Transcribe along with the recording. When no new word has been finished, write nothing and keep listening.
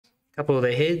couple of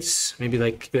the heads, maybe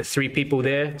like the 3 people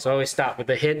there. So I always start with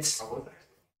the heads.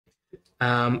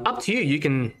 Up to you. You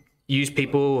can use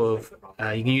people of,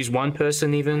 you can use 1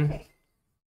 person even.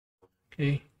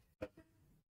 Okay.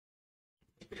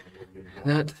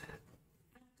 That.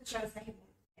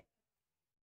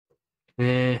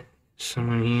 There,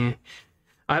 someone here.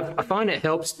 I find it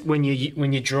helps when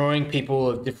you're drawing people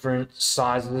of different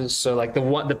sizes. So like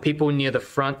the people near the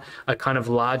front are kind of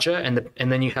larger, and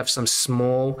then you have some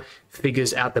small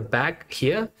figures out the back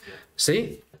here.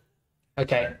 See?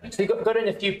 Okay. So you got in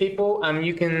a few people.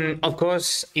 You can, of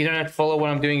course, you don't have to follow what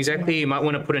I'm doing exactly. You might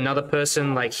want to put another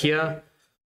person like here.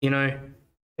 You know,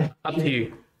 up to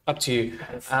you. Up to you.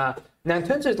 Now, in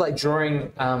terms of like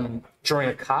drawing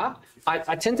a car,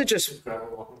 I tend to just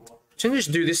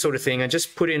do this sort of thing. I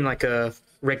just put in like a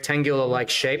rectangular like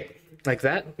shape like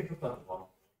that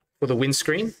for the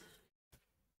windscreen.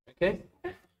 Okay.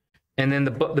 And then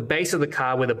the base of the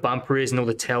car where the bumper is and all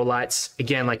the tail lights,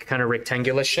 again, like kind of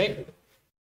rectangular shape.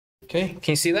 Okay.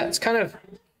 Can you see that? It's kind of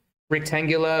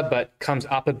rectangular, but comes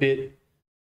up a bit.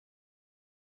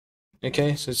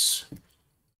 Okay. So it's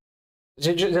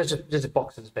just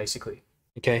boxes basically.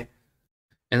 Okay.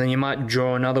 And then you might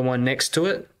draw another one next to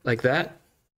it like that.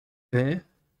 There.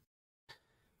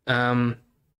 And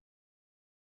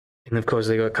of course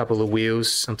they got a couple of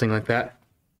wheels, something like that.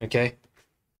 Okay.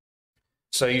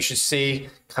 So you should see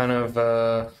kind of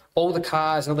all the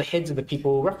cars and all the heads of the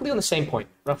people roughly on the same point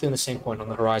on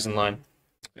the horizon line.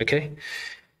 Okay.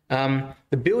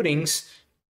 The buildings,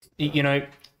 you know,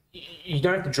 you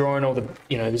don't have to draw in all the,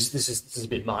 you know, this is a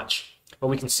bit much, but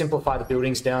we can simplify the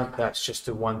buildings down perhaps just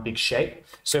to one big shape.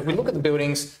 So if we look at the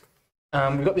buildings,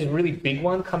 we've got this really big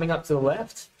one coming up to the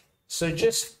left. So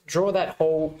just draw that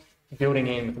whole building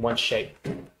in with one shape.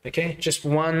 Okay, just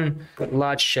one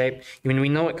large shape. I mean, we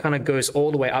know it kind of goes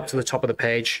all the way up to the top of the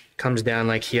page, comes down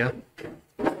like here.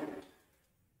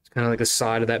 It's kind of like the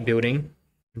side of that building.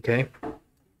 Okay.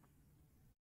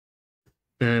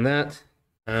 And that.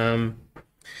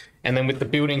 And then with the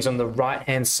buildings on the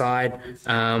right-hand side,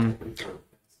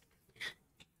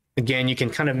 again, you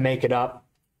can kind of make it up.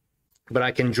 But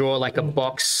I can draw like a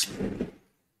box, kind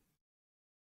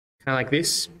of like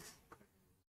this.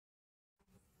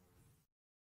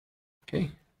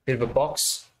 Okay, bit of a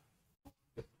box.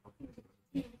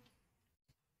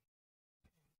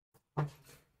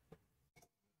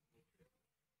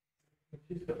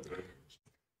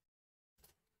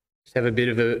 Just have a bit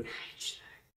of a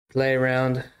play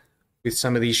around with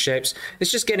some of these shapes. It's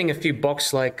just getting a few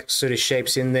box-like sort of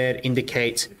shapes in there to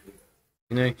indicate,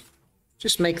 you know,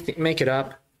 just make it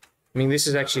up. I mean, this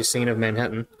is actually a scene of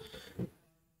Manhattan.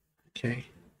 Okay.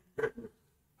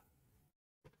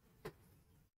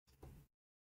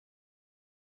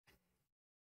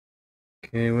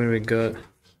 Okay, what do we got?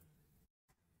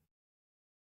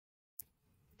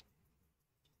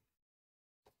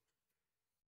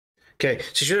 Okay,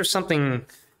 so you have something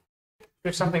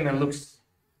that looks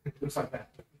like that.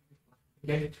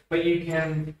 Okay, but you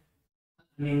can.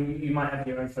 I mean, you might have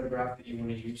your own photograph that you want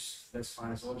to use. That's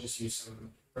fine as well. Just use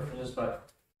some references, but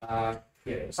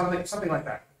yeah, something like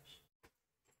that.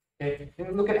 Okay.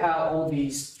 And look at how all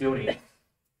these buildings,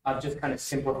 I've just kind of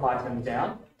simplified them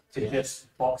down to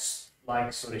just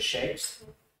box-like sort of shapes.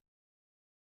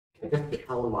 Just the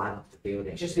outline of the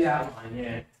building. Just the outline,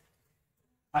 yeah.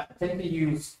 I tend to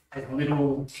use as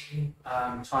little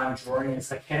time drawing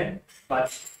as I can,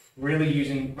 but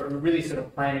really sort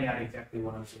of planning out exactly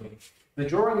what I'm doing. The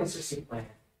drawing is just a plan.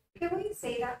 Can we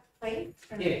see that, please?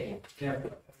 Yeah.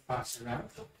 Pass it around.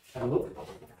 Have a look.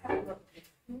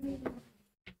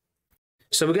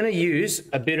 So we're going to use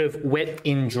a bit of wet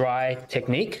in dry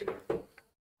technique.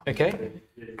 Okay.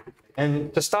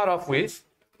 And to start off with,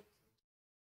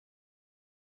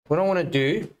 what I want to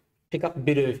do, pick up a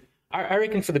bit of, I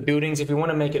reckon for the buildings, if we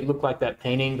want to make it look like that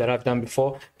painting that I've done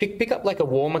before, pick up like a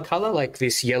warmer color, like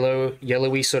this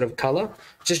yellowy sort of color.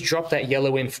 Just drop that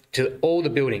yellow into all the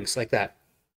buildings like that.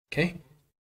 Okay.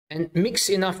 And mix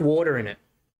enough water in it.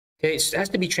 Okay. It has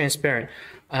to be transparent.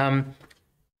 One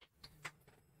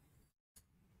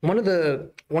of the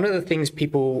things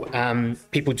people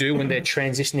do when they're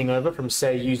transitioning over from,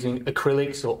 say, using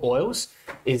acrylics or oils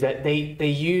is that they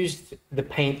use the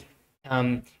paint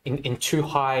in too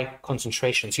high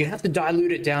concentrations. You have to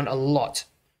dilute it down a lot.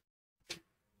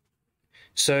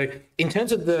 So in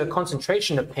terms of the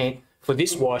concentration of paint for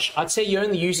this wash, I'd say you're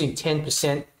only using 10 to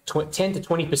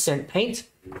 20% paint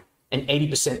and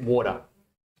 80% water.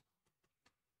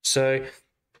 So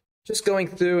just going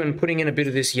through and putting in a bit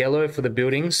of this yellow for the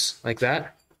buildings like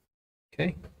that.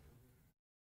 Okay.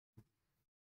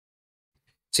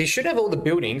 So you should have all the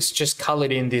buildings just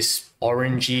colored in this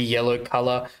orangey yellow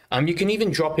color. You can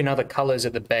even drop in other colors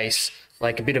at the base,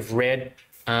 like a bit of red.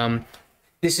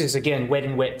 This is, again, wet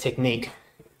and wet technique,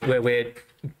 where we're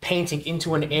painting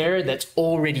into an area that's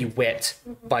already wet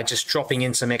by just dropping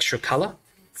in some extra color.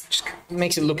 Just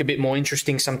makes it look a bit more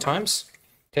interesting sometimes.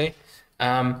 Okay.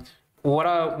 What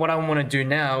I want to do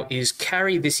now is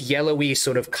carry this yellowy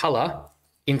sort of color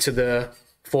into the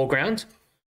foreground,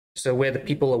 so where the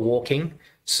people are walking.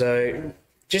 So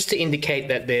just to indicate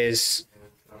that there's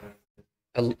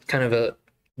a kind of a,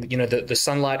 you know, the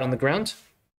sunlight on the ground.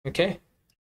 Okay,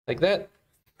 like that.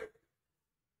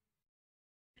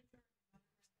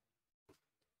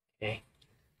 Okay.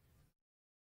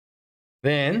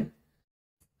 Then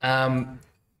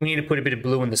we need to put a bit of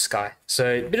blue in the sky. So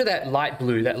a bit of that light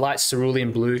blue, that light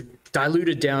cerulean blue,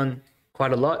 diluted down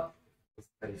quite a lot.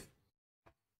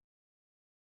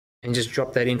 And just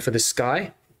drop that in for the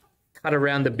sky. Cut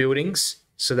around the buildings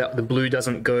so that the blue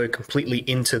doesn't go completely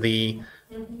into the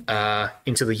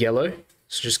yellow.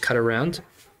 So just cut around.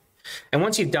 And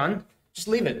once you've done, just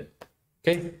leave it.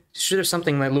 Okay? You should have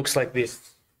something that looks like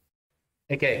this.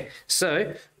 Okay,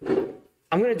 so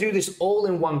I'm going to do this all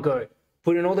in one go.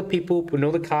 Put in all the people, put in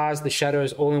all the cars, the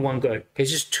shadows, all in one go. Okay,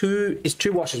 it's just two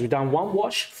washes. We've done one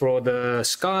wash for the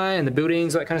sky and the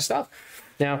buildings, that kind of stuff.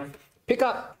 Now, pick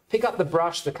up the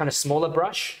brush, the kind of smaller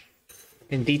brush,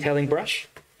 and detailing brush.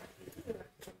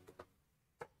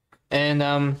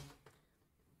 And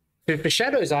for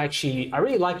shadows, I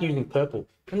really like using purple.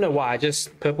 I don't know why,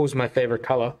 purple is my favorite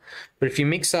color. But if you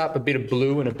mix up a bit of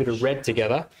blue and a bit of red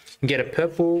together, you get a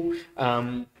purple.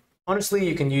 Honestly,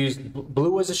 you can use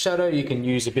blue as a shadow. You can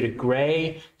use a bit of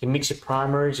gray. You can mix your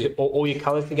primers, all your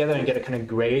colors together and get a kind of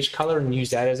grayish color and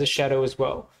use that as a shadow as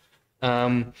well.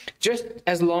 Just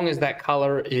as long as that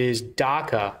color is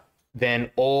darker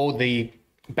than all the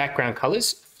background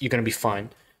colors, you're going to be fine.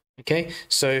 Okay,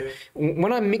 so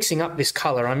when I'm mixing up this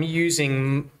color, I'm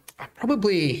using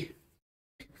probably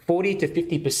 40 to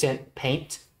 50%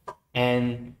 paint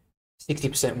and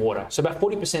 60% water. So about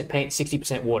 40% paint,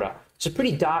 60% water. It's a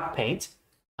pretty dark paint.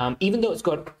 Even though it's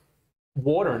got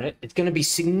water in it, it's going to be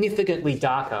significantly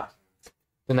darker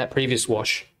than that previous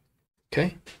wash.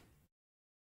 Okay.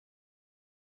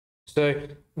 So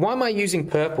why am I using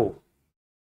purple?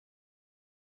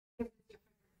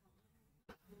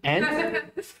 And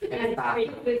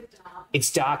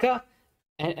it's darker,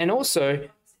 and also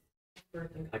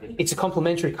it's a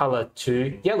complementary color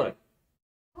to yellow.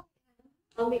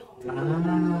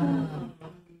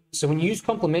 So when you use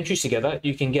complementaries together,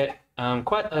 you can get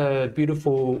quite a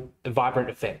beautiful,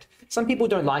 vibrant effect. Some people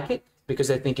don't like it because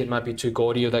they think it might be too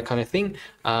gaudy or that kind of thing.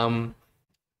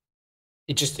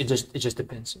 It just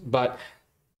depends. But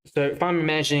so if I'm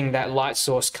imagining that light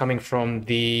source coming from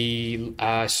the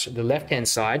left-hand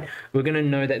side, we're going to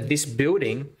know that this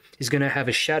building is going to have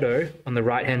a shadow on the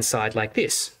right-hand side like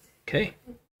this. Okay.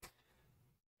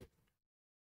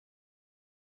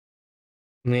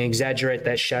 I'm going to exaggerate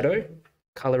that shadow,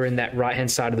 color in that right-hand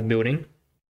side of the building,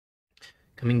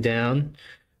 coming down.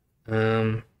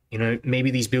 You know,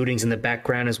 maybe these buildings in the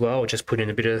background as well. I'll just put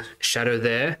in a bit of shadow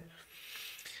there.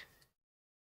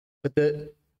 But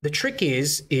the trick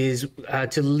is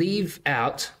to leave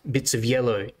out bits of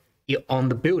yellow on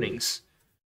the buildings.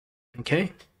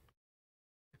 Okay,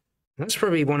 that's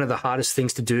probably one of the hardest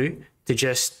things to do, to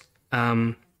just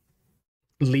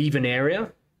leave an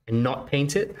area and not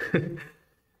paint it.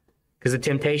 Because the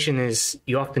temptation is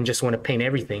you often just want to paint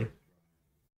everything.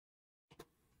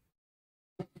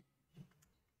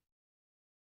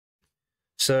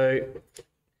 So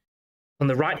on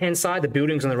the right-hand side, the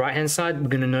buildings on the right-hand side, we're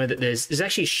going to know that there's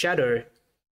actually a shadow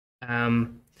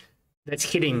that's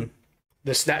hitting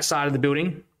that side of the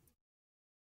building.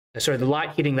 Sorry, the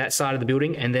light hitting that side of the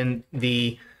building, and then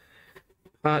the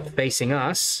part facing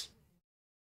us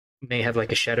may have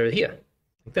like a shadow here,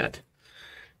 like that.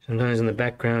 Sometimes in the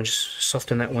background, just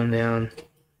soften that one down.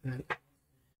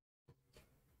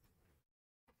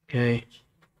 Okay.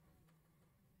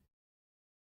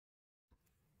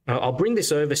 I'll bring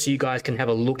this over so you guys can have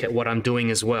a look at what I'm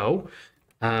doing as well,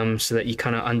 so that you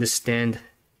kind of understand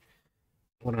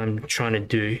what I'm trying to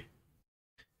do.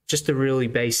 Just a really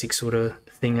basic sort of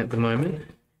thing at the moment.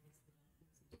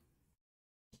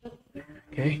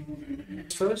 Okay.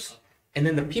 First, and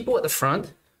then the people at the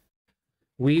front,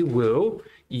 we will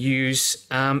use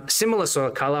similar sort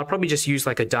of color. I'll probably just use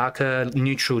like a darker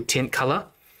neutral tint color.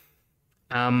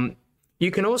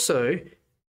 You can also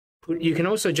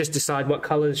just decide what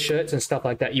colors, shirts and stuff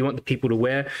like that you want the people to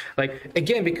wear. Like,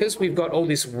 again, because we've got all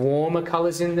these warmer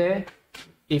colors in there,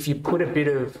 if you put a bit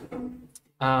of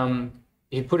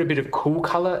you put a bit of cool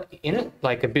color in it,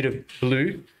 like a bit of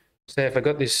blue. So if I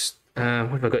got this, what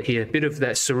have I got here? A bit of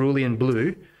that cerulean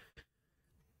blue.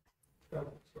 What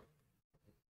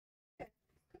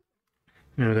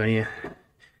have I got here?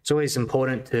 It's always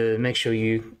important to make sure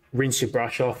you rinse your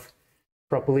brush off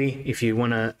properly if you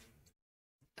want to.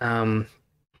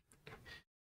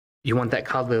 You want that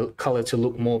color to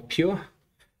look more pure.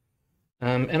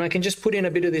 And I can just put in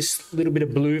a bit of this little bit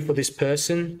of blue for this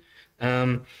person.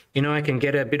 You know, I can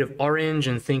get a bit of orange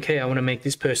and think, hey, I want to make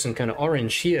this person kind of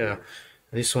orange here.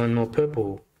 This one more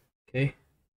purple. Okay.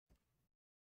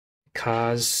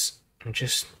 Cars, I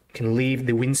just can leave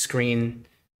the windscreen,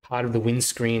 part of the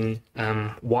windscreen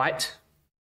white.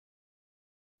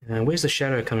 Where's the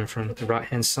shadow coming from? The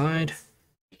right-hand side.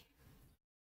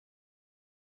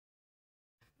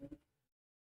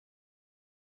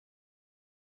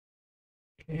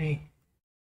 Okay.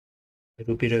 A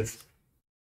little bit of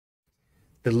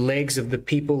the legs of the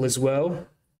people as well.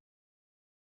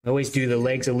 I always do the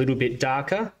legs a little bit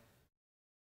darker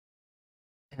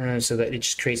so that it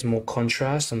just creates more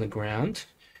contrast on the ground.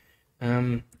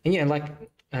 And yeah, like,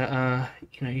 you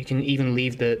know, you can even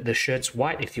leave the shirts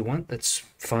white if you want. That's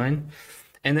fine.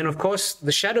 And then, of course,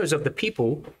 the shadows of the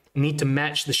people need to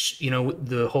match the, you know,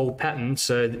 the whole pattern.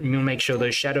 So you'll make sure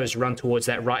those shadows run towards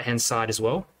that right-hand side as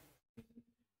well.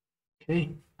 Okay,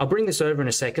 I'll bring this over in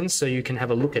a second so you can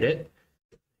have a look at it.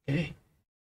 Okay.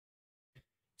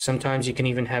 Sometimes you can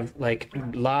even have like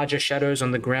larger shadows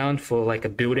on the ground for like a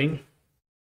building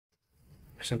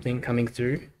or something coming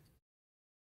through to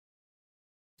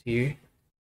you.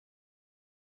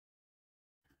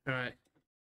 All right,